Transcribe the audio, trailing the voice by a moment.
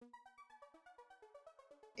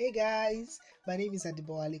Hey guys, my name is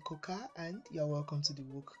Adibowale Koka and you're welcome to the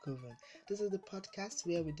Woke Coven. This is the podcast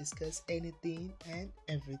where we discuss anything and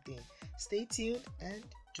everything. Stay tuned and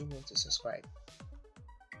do well to subscribe.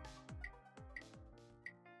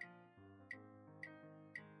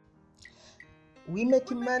 We're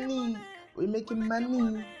making money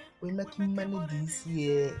this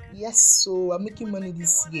year. Yes, so I'm making money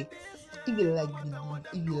this year. If you like, believe.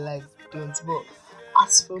 If you like, don't. But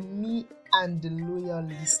as for me and the loyal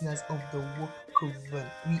listeners of the Woke Coven,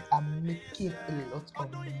 we are making a lot of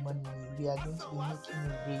money. We are going to be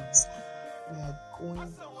making waves. We are going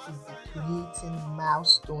to be creating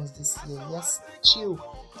milestones this year. Yes, chill.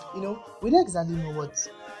 We don't exactly know what's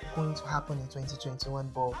going to happen in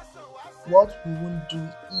 2021, but what we won't do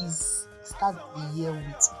is start the year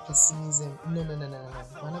with pessimism. No.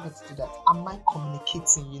 We're not going to do that. Am I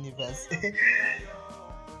communicating, universe?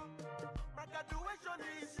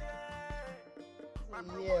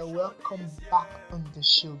 Yeah, welcome back on the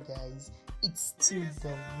show, guys. It's still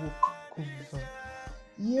the Woke Coven.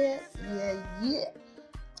 Yeah.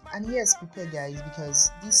 And yes, prepare, guys, because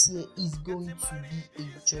this year is going to be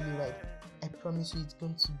a jolly ride. I promise you, it's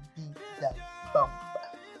going to be the bomb.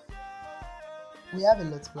 We have a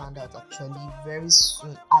lot planned out actually very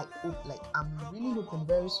soon. I hope, I'm really hoping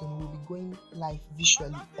very soon we'll be going live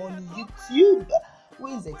visually on YouTube. Who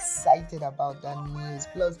is excited about that news?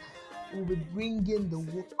 Plus, we'll be bringing the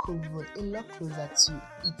Woke Coven a lot closer to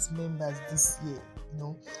its members this year.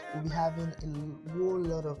 We'll be having a whole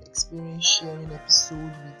lot of experience sharing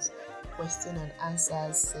episodes with question and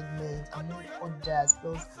answers segments among others.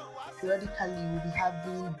 Plus, periodically we'll be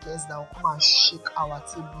having guests that will come and shake our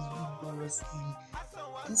tables vigorously.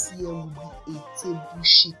 This year will be a table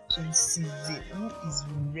shaking season. Who is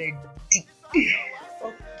ready?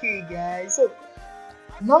 Okay, guys. So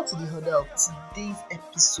now to the order of today's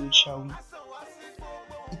episode, shall we?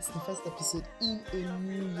 It's the first episode in a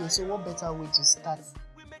new year, so what better way to start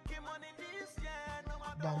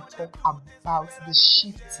than talk about the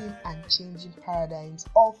shifting and changing paradigms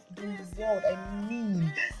of the world. I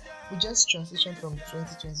mean, we just transitioned from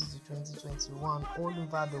 2020 to 2021 all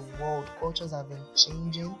over the world. Cultures have been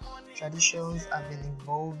changing, traditions have been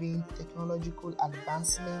evolving, technological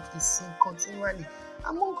advancement is seen continually,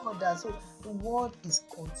 among others. So the world is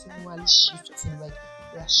continually shifting.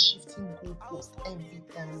 We are shifting goalposts every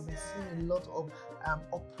time. We've been seeing a lot of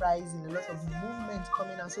uprising, a lot of movement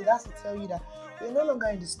coming out. So that's to tell you that we're no longer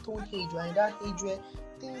in the stone age. We're in that age where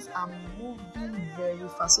things are moving very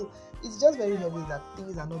fast. So it's just very obvious that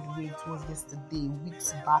things are not the way it was yesterday,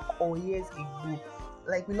 weeks back, or years ago.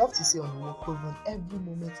 Like we love to say on the Woke Coven, every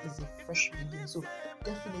moment is a fresh beginning. So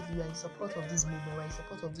definitely we are in support of this movement. We're in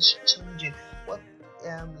support of this changing.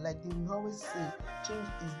 Like they will always say, change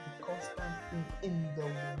is the constant thing in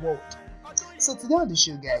the world. So today on the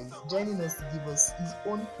show, guys, joining us to give us his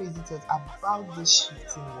own crazy thoughts about the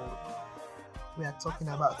shifting world, we are talking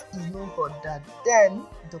about is no other than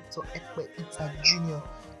Dr. Ekpe Ita Jr.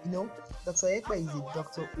 Dr. Ekpe is a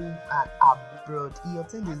doctor home and abroad. He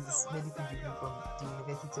obtained his medical degree from the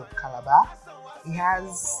University of Calabar. He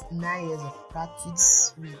has 9 years of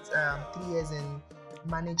practice with 3 years in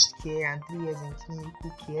managed care and 3 years in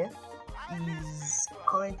clinical care. He's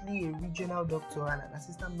currently a regional doctor and an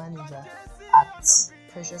assistant manager at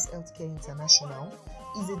Precious Healthcare International.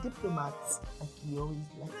 He's a diplomat, like he always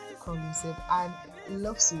likes to call himself, and he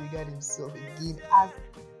loves to regard himself again as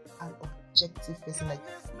an objective person. Like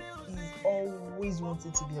he's always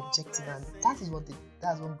wanted to be objective, and that's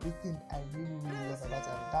one great thing I really love about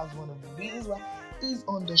him. That's one of the reasons why he's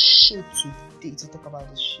on the show today to talk about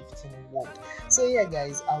the shifting world. So yeah,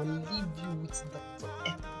 guys, I will leave you with Dr.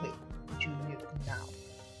 Ekpe Jr. now.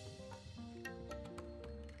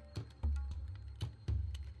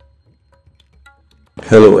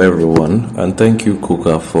 Hello, everyone, and thank you,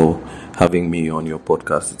 Kuka, for having me on your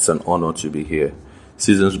podcast. It's an honor to be here.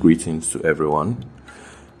 Season's greetings to everyone.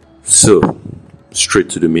 So, straight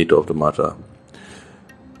to the meat of the matter.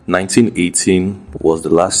 1918 was the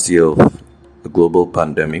last year of a global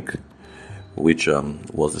pandemic, which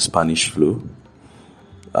was the Spanish flu,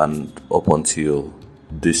 and up until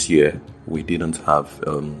this year, we didn't have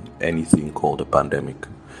anything called a pandemic.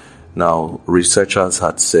 Now, researchers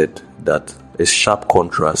had said that a sharp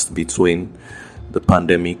contrast between the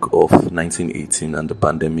pandemic of 1918 and the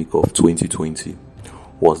pandemic of 2020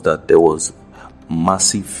 was that there was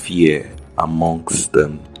massive fear amongst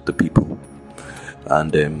the people,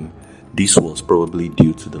 and this was probably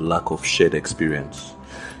due to the lack of shared experience.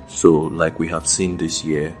 So, like we have seen this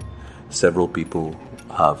year, several people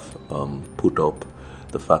have put up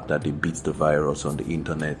the fact that they beat the virus on the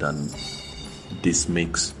internet, and this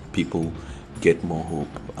makes people get more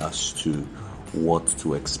hope as to what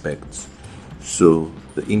to expect. So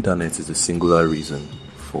the internet is a singular reason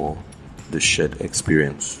for the shared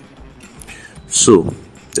experience. So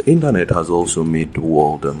the internet has also made the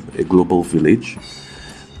world a global village,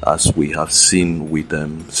 as we have seen with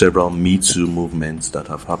several Me Too movements that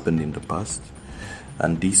have happened in the past.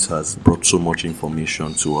 And this has brought so much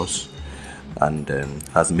information to us and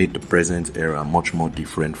has made the present era much more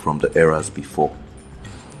different from the eras before.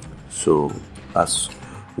 So as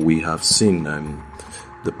we have seen,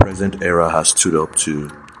 the present era has stood up to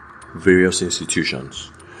various institutions,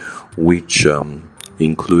 which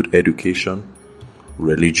include education,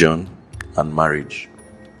 religion, and marriage.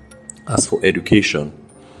 As for education,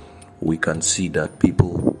 we can see that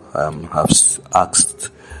people have asked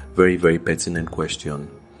very, very pertinent question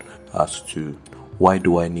as to why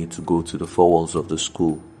do I need to go to the four walls of the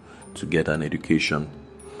school to get an education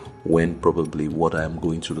when probably what I am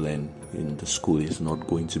going to learn in the school is not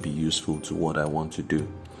going to be useful to what I want to do.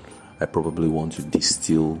 I probably want to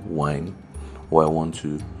distill wine, or I want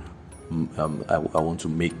to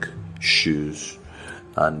make shoes,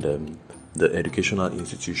 and the educational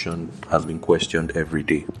institution has been questioned every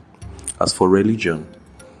day. As for religion,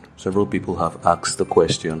 several people have asked the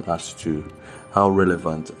question as to how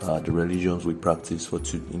relevant are the religions we practice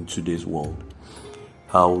in today's world.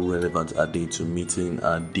 How relevant are they to meeting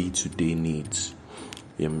our day-to-day needs?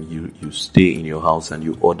 You stay in your house and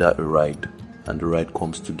you order a ride, and the ride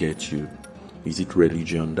comes to get you. Is it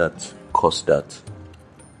religion that caused that?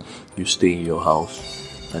 You stay in your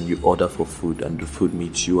house and you order for food, and the food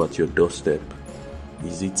meets you at your doorstep.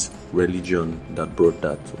 Is it religion that brought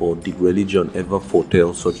that, or did religion ever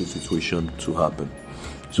foretell such a situation to happen?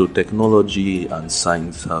 So technology and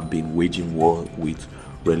science have been waging war with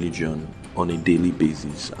religion on a daily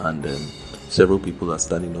basis, and several people are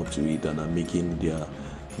standing up to it and are making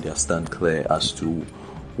their stand clear as to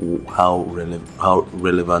how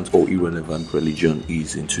relevant or irrelevant religion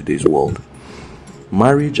is in today's world.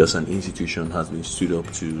 Marriage as an institution has been stood up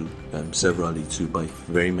to severally too by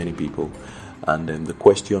very many people. And the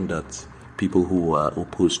question that people who are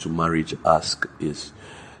opposed to marriage ask is,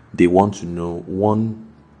 they want to know one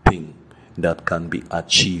thing that can be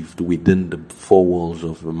achieved within the four walls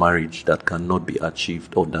of a marriage that cannot be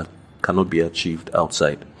achieved, or that cannot be achieved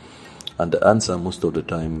outside. And the answer most of the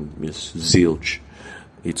time is zilch.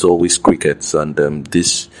 It's always crickets, and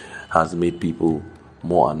this has made people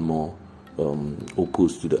more and more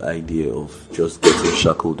opposed to the idea of just getting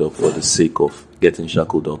shackled up for the sake of getting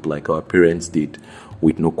shackled up, like our parents did,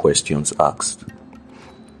 with no questions asked.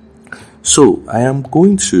 So I am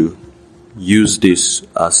going to use this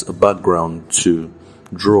as a background to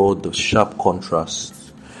draw the sharp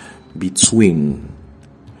contrast between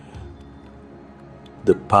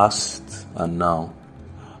the past and now,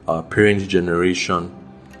 our parents' generation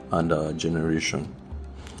and our generation.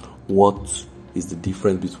 What is the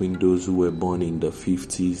difference between those who were born in the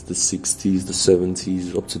 50s, the 60s, the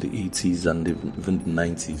 70s, up to the 80s, and even the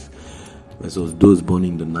 90s, versus those born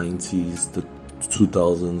in the 90s, the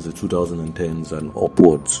 2000s, the 2010s, and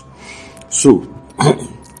upwards? So,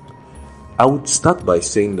 I would start by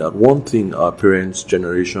saying that one thing our parents'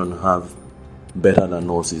 generation have better than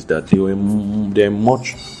us is that they're a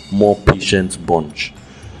much more patient bunch.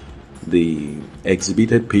 They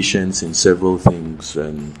exhibited patience in several things,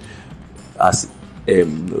 as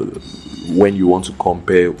when you want to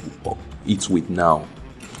compare it with now.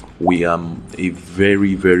 We are a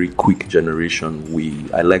very, very quick generation.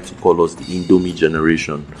 I like to call us the Indomie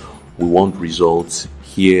generation. We want results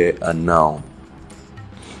here and now.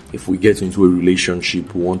 If we get into a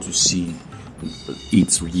relationship, we want to see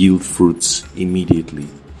it yield fruits immediately.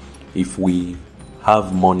 If we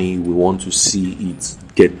have money, we want to see it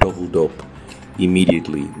get doubled up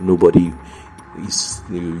immediately. Nobody is,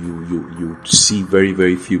 you see very,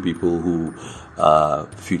 very few people who are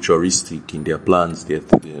futuristic in their plans.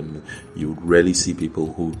 You rarely see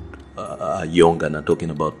people who are young and are talking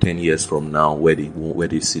about 10 years from now where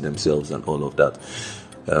they see themselves and all of that.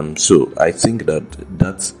 So I think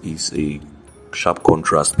that is a sharp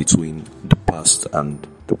contrast between the past and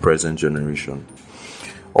the present generation.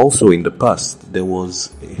 Also, in the past, there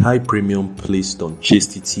was a high premium placed on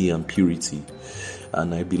chastity and purity,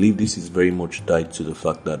 and I believe this is very much tied to the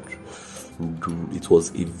fact that it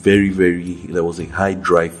was there was a high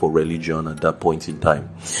drive for religion at that point in time.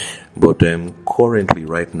 But currently,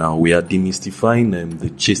 right now, we are demystifying the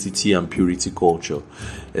chastity and purity culture,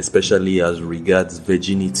 especially as regards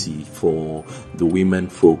virginity for the women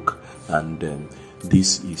folk, and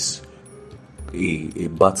this is a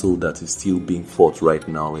battle that is still being fought right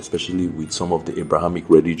now, especially with some of the Abrahamic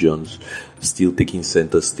religions still taking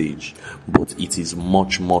center stage, but it is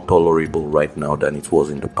much more tolerable right now than it was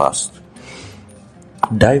in the past.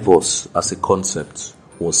 Divorce as a concept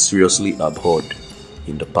was seriously abhorred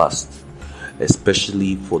in the past,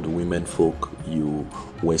 especially for the women folk. You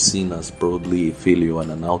were seen as probably a failure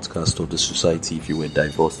and an outcast of the society if you were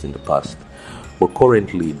divorced in the past. But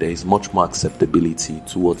currently, there is much more acceptability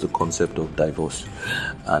towards the concept of divorce,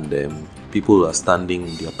 and people are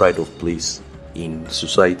standing their pride of place in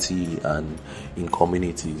society and in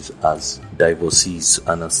communities as divorcees,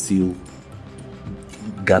 and are still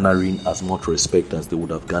garnering as much respect as they would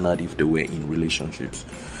have garnered if they were in relationships.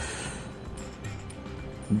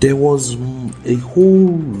 There was a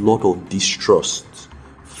whole lot of distrust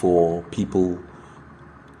for people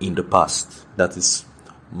in the past. That is,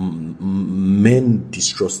 men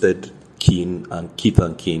distrusted kin and kith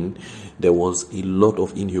and kin. There was a lot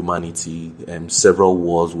of inhumanity. Several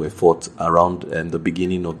wars were fought around the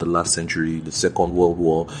beginning of the last century, the Second World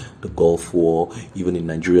War, the Gulf War. Even in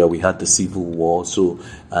Nigeria, we had the Civil War.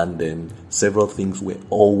 And several things were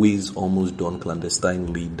always almost done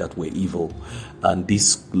clandestinely that were evil. And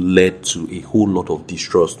this led to a whole lot of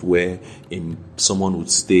distrust where someone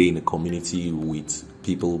would stay in a community with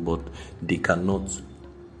people, but they cannot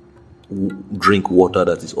drink water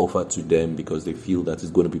that is offered to them because they feel that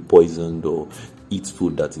it's going to be poisoned, or eat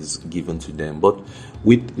food that is given to them. But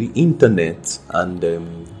with the internet and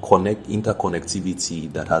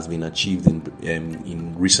interconnectivity that has been achieved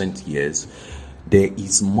in recent years, there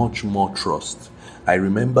is much more trust. I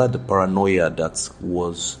remember the paranoia that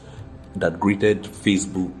greeted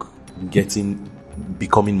Facebook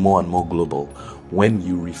becoming more and more global. When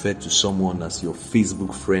you refer to someone as your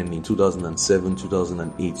Facebook friend in 2007,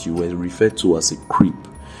 2008, you were referred to as a creep,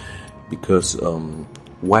 because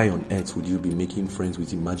why on earth would you be making friends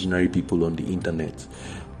with imaginary people on the internet?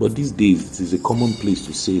 But these days, it is a common place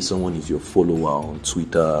to say someone is your follower on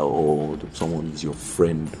Twitter, or someone is your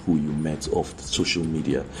friend who you met off social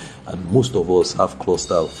media. And most of us have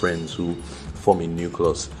cluster of friends who form a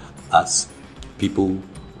nucleus as people.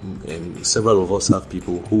 Several of us have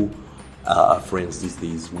people who are our friends these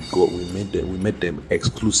days. We met them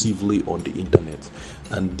exclusively on the internet,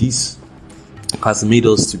 and this has made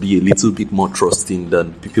us to be a little bit more trusting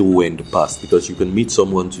than people were in the past, because you can meet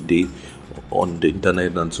someone today on the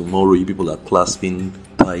internet and tomorrow you people are clasping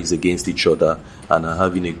ties against each other and are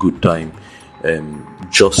having a good time,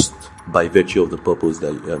 just by virtue of the purpose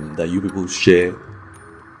that you people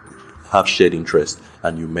have shared interest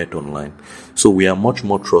and you met online. So we are much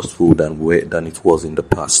more trustful than it was in the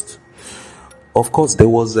past. Of course, there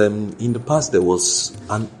was in the past there was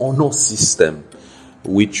an honor system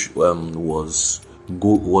which was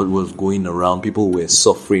going around. People were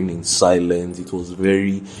suffering in silence. It was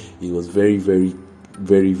very, very,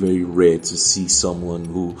 very, very rare to see someone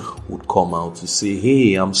who would come out to say,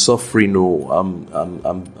 "Hey, I'm suffering. Oh,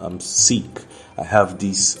 I'm sick. I have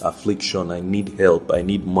this affliction. I need help. I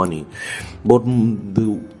need money." But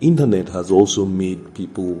the internet has also made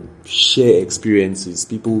people share experiences.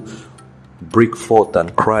 People break forth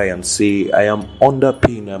and cry and say, "I am under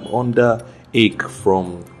pain. I'm under ache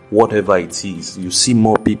from whatever it is." You see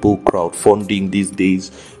more people crowdfunding these days.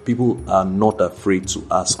 People are not afraid to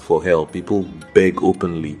ask for help. People beg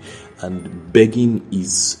openly, and begging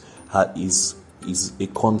is a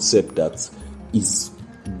concept that is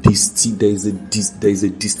there is a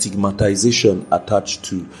destigmatization attached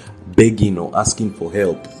to begging or asking for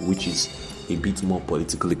help, which is a bit more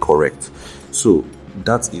politically correct. So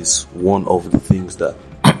that is one of the things that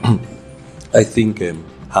I think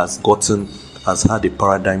has had a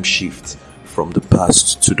paradigm shift from the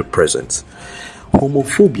past to the present.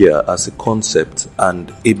 Homophobia as a concept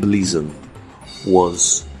and ableism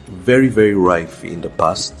was very, very rife in the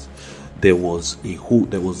past. There was a whole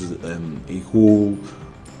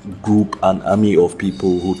group, an army of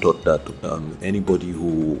people who thought that anybody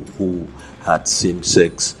who had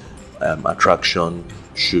same-sex attraction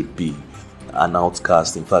should be an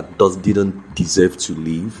outcast. In fact, didn't deserve to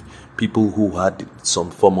live. People who had some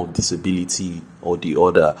form of disability or the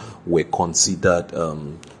other were considered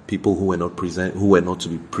people who were not to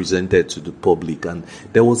be presented to the public, and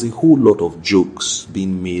there was a whole lot of jokes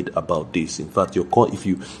being made about this. In fact,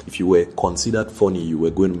 if you were considered funny, you were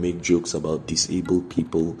going to make jokes about disabled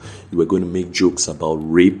people, you were going to make jokes about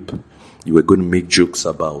rape, you were going to make jokes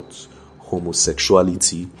about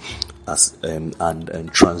homosexuality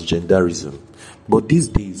and transgenderism. But these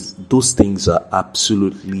days, those things are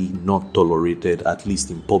absolutely not tolerated, at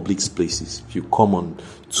least in public places. If you come on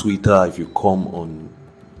Twitter, if you come on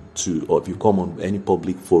or if you come on any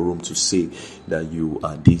public forum to say that you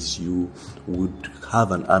are this, you would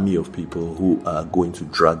have an army of people who are going to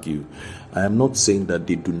drag you. I am not saying that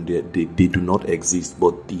they do not exist,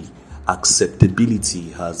 but the acceptability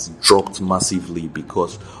has dropped massively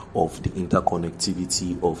because of the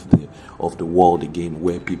interconnectivity of the world again,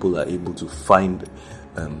 where people are able to find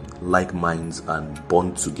like minds and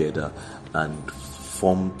bond together and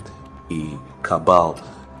form a cabal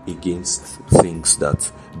against things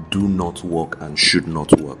that do not work and should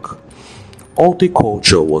not work.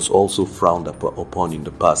 Horticulture was also frowned upon in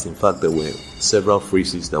the past. In fact, there were several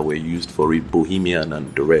phrases that were used for it, bohemian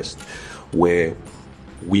and the rest, where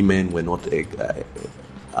women were not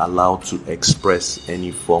allowed to express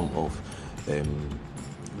any form of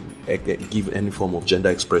give any form of gender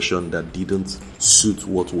expression that didn't suit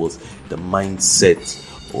what was the mindset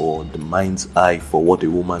or the mind's eye for what a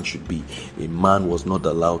woman should be. A man was not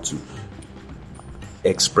allowed to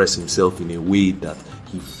express himself in a way that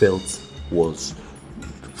he felt was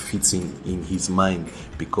fitting in his mind,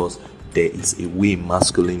 because there is a way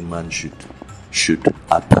masculine man should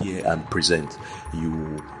appear and present.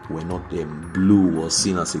 You were not blue was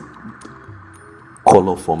seen as a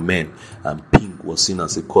color for men, and pink was seen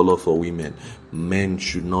as a color for women. Men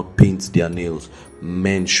should not paint their nails.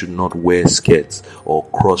 Men should not wear skirts or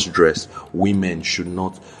cross dress. Women should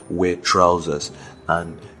not wear trousers,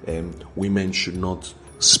 and women should not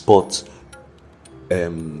sport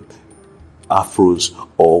afros,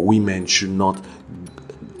 or women should not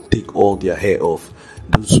take all their hair off.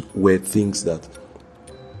 Those were things that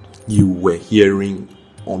you were hearing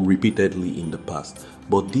repeatedly in the past.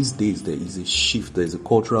 But these days there is a shift, there is a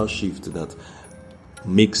cultural shift that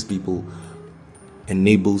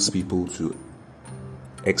enables people to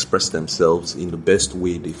express themselves in the best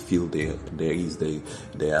way they feel. There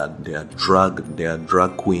are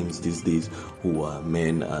drag queens these days who are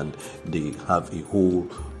men, and they have a whole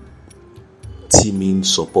teaming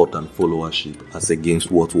support and followership as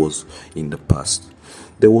against what was in the past.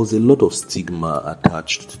 There was a lot of stigma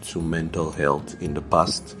attached to mental health in the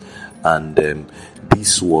past, and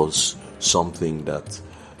this was something that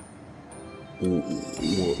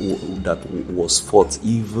was fought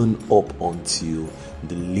even up until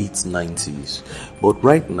the late 90s. But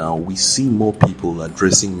right now, we see more people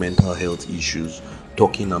addressing mental health issues,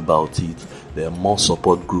 talking about it. There are more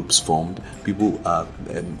support groups formed.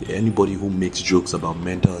 Anybody who makes jokes about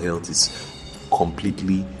mental health is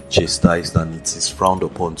completely chastised, and it is frowned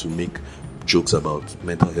upon to make jokes about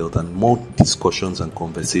mental health, and more discussions and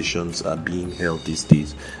conversations are being held these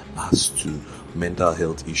days as to mental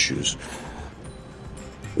health issues,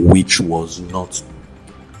 which was not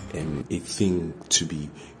a thing to be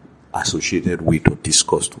associated with or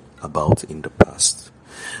discussed about in the past.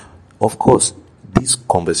 Of course, this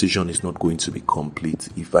conversation is not going to be complete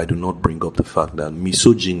if I do not bring up the fact that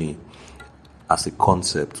misogyny as a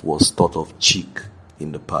concept was thought of cheap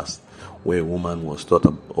in the past, where a woman was thought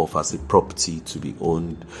of as a property to be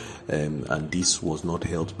owned, and this was not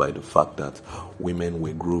helped by the fact that women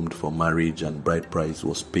were groomed for marriage and bride price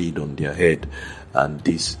was paid on their head, and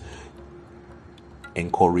this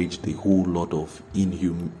encouraged a whole lot of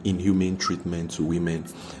inhumane treatment to women,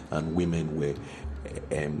 and women were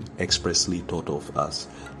expressly thought of as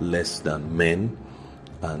less than men,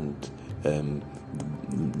 and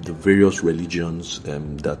the various religions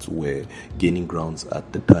that were gaining grounds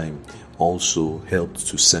at the time also helped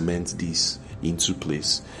to cement this into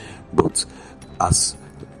place. But as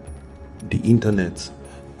the internet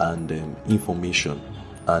and information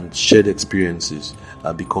and shared experiences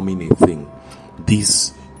are becoming a thing,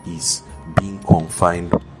 this is being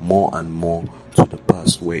confined more and more to the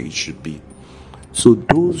past where it should be. So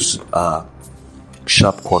those are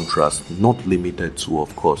sharp contrasts, not limited to,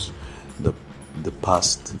 of course, the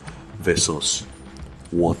past versus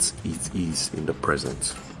what it is in the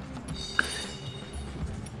present.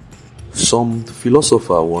 Some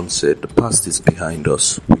philosopher once said, the past is behind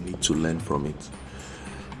us, we need to learn from it.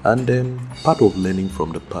 And part of learning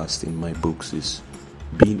from the past in my books is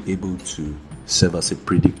being able to serve as a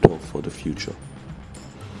predictor for the future.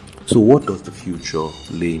 So what does the future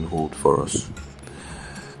lay in hold for us?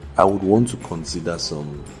 I would want to consider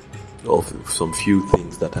some few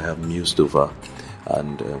things that I have mused over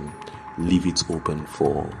and leave it open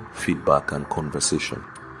for feedback and conversation.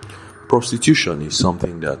 Prostitution is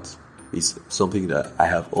something that I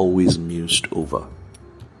have always mused over.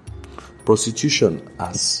 Prostitution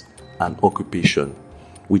as an occupation,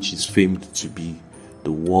 which is famed to be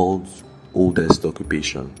the world's oldest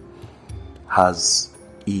occupation, has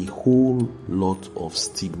a whole lot of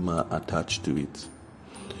stigma attached to it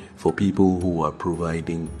for people who are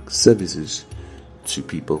providing services to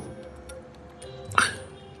people.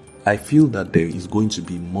 I feel that there is going to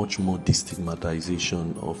be much more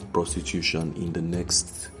destigmatization of prostitution in the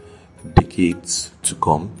next decades to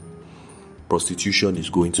come. Prostitution is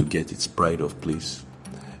going to get its pride of place.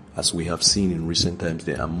 As we have seen in recent times,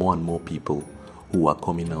 there are more and more people who are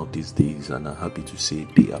coming out these days and are happy to say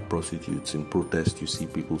they are prostitutes. In protest, you see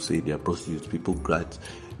people say they are prostitutes. People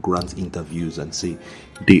grant interviews and say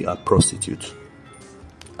they are prostitutes.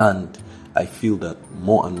 And I feel that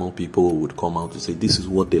more and more people would come out to say this is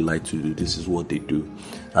what they like to do, this is what they do.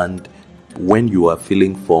 And when you are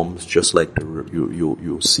filling forms, just like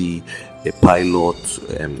you see a pilot,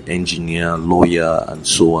 engineer, lawyer, and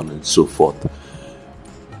so on and so forth,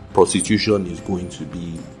 prostitution is going to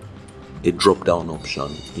be a drop-down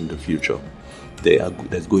option in the future.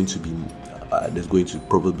 There's going to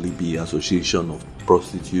probably be association of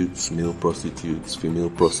prostitutes, male prostitutes, female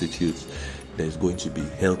prostitutes. There's going to be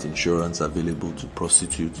health insurance available to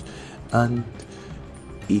prostitutes, and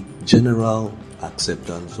a general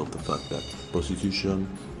acceptance of the fact that prostitution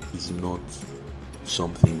is not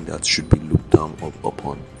something that should be looked down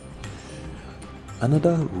upon.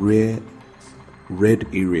 Another red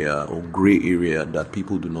area or gray area that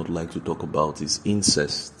people do not like to talk about is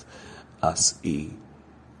incest as a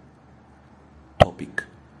topic,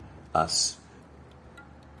 as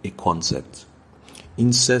a concept.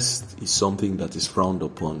 Incest is something that is frowned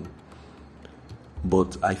upon,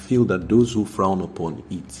 but I feel that those who frown upon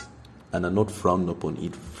it and are not frowned upon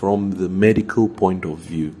it from the medical point of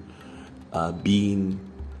view are being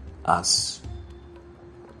as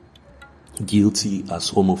guilty as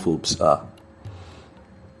homophobes are.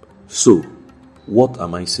 So, what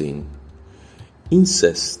am I saying?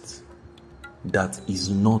 Incest that is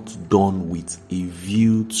not done with a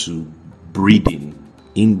view to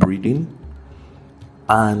inbreeding,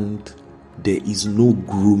 and there is no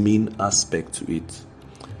grooming aspect to it.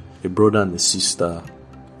 A brother and a sister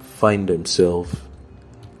find themselves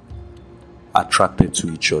attracted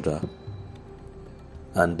to each other,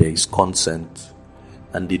 and there is consent,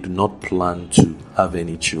 and they do not plan to have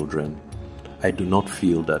any children. I do not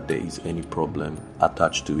feel that there is any problem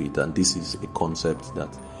attached to it, and this is a concept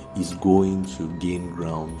that is going to gain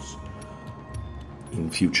grounds in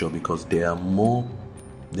future because there are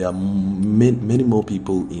many more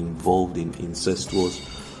people involved in incestuous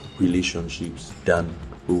relationships than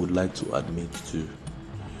we would like to admit to.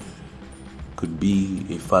 Could be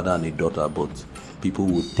a father and a daughter, but people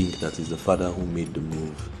would think that it's the father who made the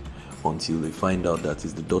move until they find out that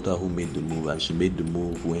it's the daughter who made the move, and she made the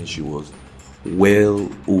move when she was well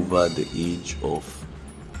over the age of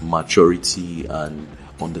maturity and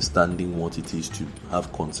understanding what it is to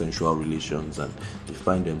have consensual relations, and they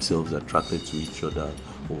find themselves attracted to each other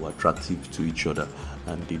or attractive to each other,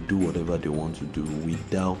 and they do whatever they want to do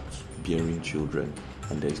without bearing children,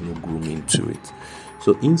 and there is no grooming to it.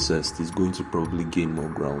 So incest is going to probably gain more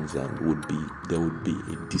grounds, and there would be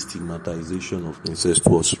a destigmatization of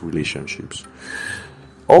incestuous relationships.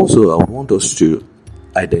 Also, I want us to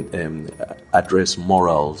address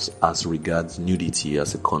morals as regards nudity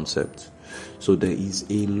as a concept. So there is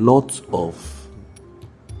a lot of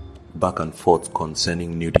back and forth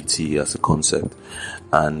concerning nudity as a concept,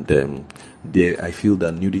 and I feel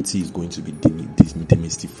that nudity is going to be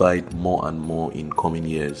demystified more and more in coming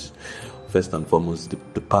years. First and foremost,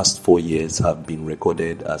 the past 4 years have been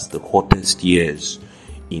recorded as the hottest years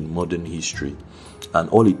in modern history, and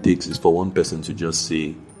all it takes is for one person to just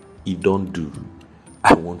say, "It don't do.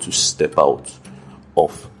 I want to step out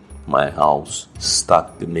of my house,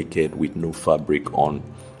 stark naked with no fabric on,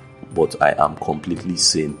 but I am completely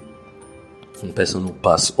sane." A person who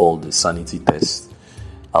passed all the sanity tests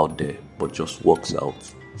out there, but just walks out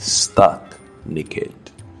stark naked,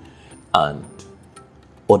 and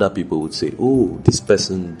other people would say, "Oh, this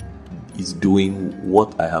person is doing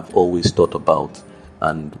what I have always thought about,"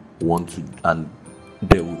 and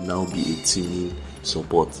there would now be a teeming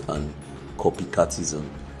support and copycatism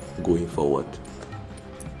going forward.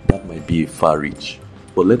 That might be a far reach,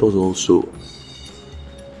 but let us also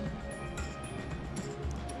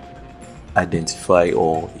identify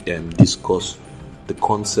or discuss the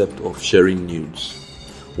concept of sharing nudes.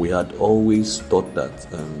 We had always thought that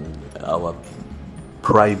our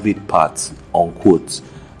private parts, unquote,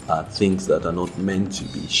 are things that are not meant to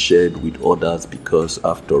be shared with others because,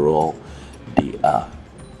 after all, they are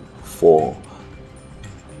for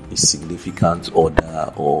a significant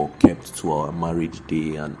other or kept to our marriage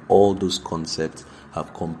day, and all those concepts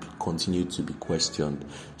have continued to be questioned.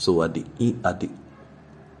 So at the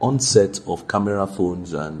onset of camera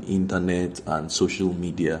phones and internet and social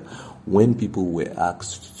media, when people were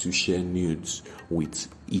asked to share nudes with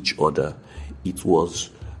each other, it was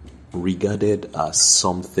regarded as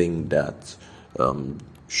something that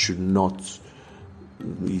should not.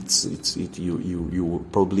 You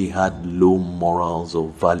probably had low morals or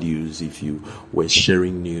values if you were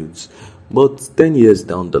sharing nudes. But 10 years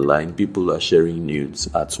down the line, people are sharing nudes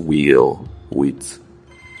at will with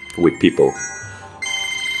people.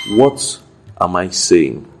 What am I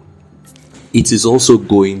saying? It is also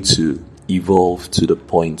going to evolve to the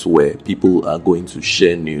point where people are going to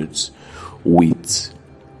share nudes with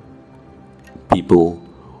people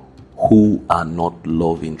who are not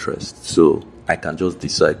love interests. So I can just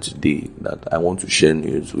decide today that I want to share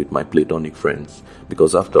nudes with my platonic friends,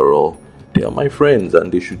 because after all, they are my friends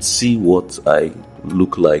and they should see what I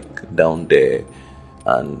look like down there,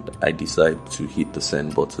 and I decide to hit the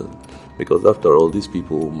send button. Because after all, these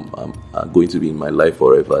people are going to be in my life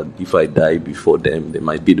forever. If I die before them, they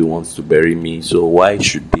might be the ones to bury me. So why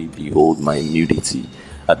should they behold my nudity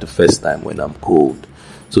at the first time when I'm cold?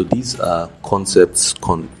 So these are concepts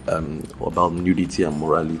about nudity and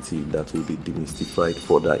morality that will be demystified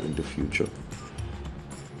further in the future.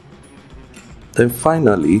 Then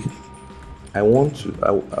finally, I want to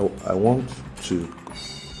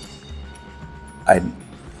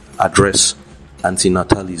address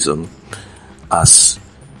antinatalism as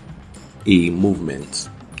a movement.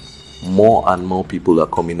 More and more people are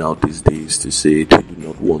coming out these days to say they do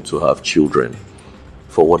not want to have children.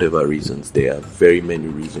 For whatever reasons, there are very many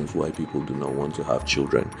reasons why people do not want to have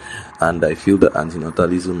children. And I feel that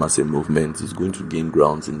antinatalism as a movement is going to gain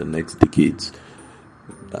grounds in the next decades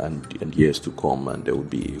and years to come, and there will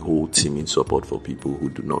be a whole teaming support for people who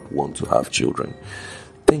do not want to have children.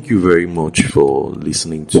 Thank you very much for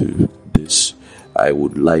listening to this. I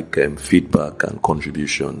would like feedback and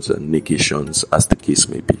contributions and negations as the case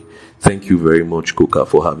may be. Thank you very much, Coca,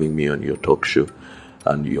 for having me on your talk show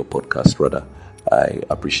and your podcast, rather. I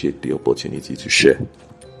appreciate the opportunity to share.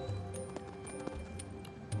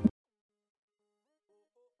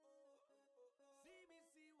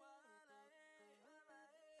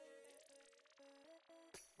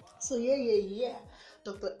 So yeah.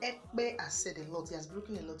 Dr. Ekpe has said a lot. He has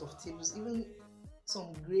broken a lot of tables, even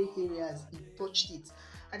some grey areas. He touched it.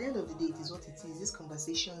 At the end of the day, it is what it is. These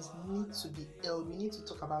conversations need to be held. We need to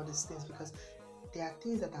talk about these things because there are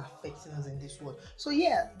things that are affecting us in this world. So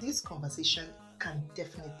yeah, this conversation can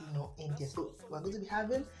definitely not end here. So we're going to be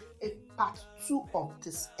having a part 2 of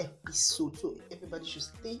this episode. So everybody should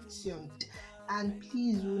stay tuned. And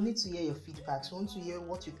please, we need to hear your feedbacks. We want to hear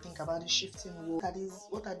what you think about the shifting world.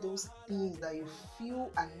 What are those things that you feel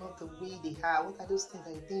are not the way they are? What are those things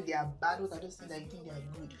that you think they are bad? What are those things that you think they are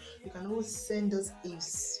good? You can always send us a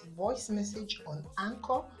voice message on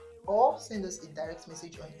Anchor, or send us a direct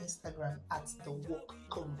message on Instagram at The Woke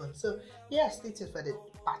Coven. So yeah, stay tuned for the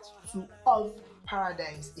part 2 of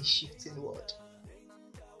Paradigms, a Shifting World.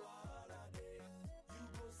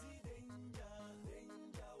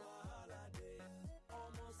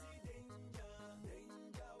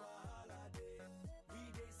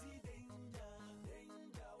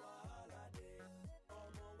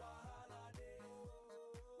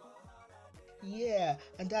 Yeah,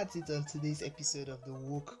 and that's it on today's episode of The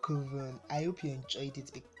Woke Coven. I hope you enjoyed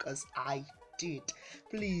it because I did.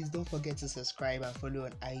 Please don't forget to subscribe and follow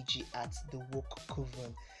on IG at The Woke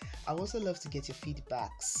Coven. I also love to get your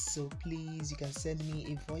feedbacks, so please you can send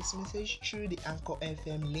me a voice message through the Anchor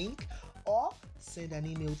FM link, or send an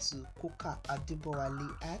email to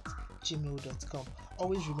kokaadibowale@gmail.com.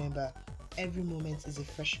 Always remember, every moment is a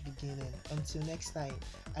fresh beginning. Until next time,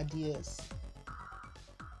 adios.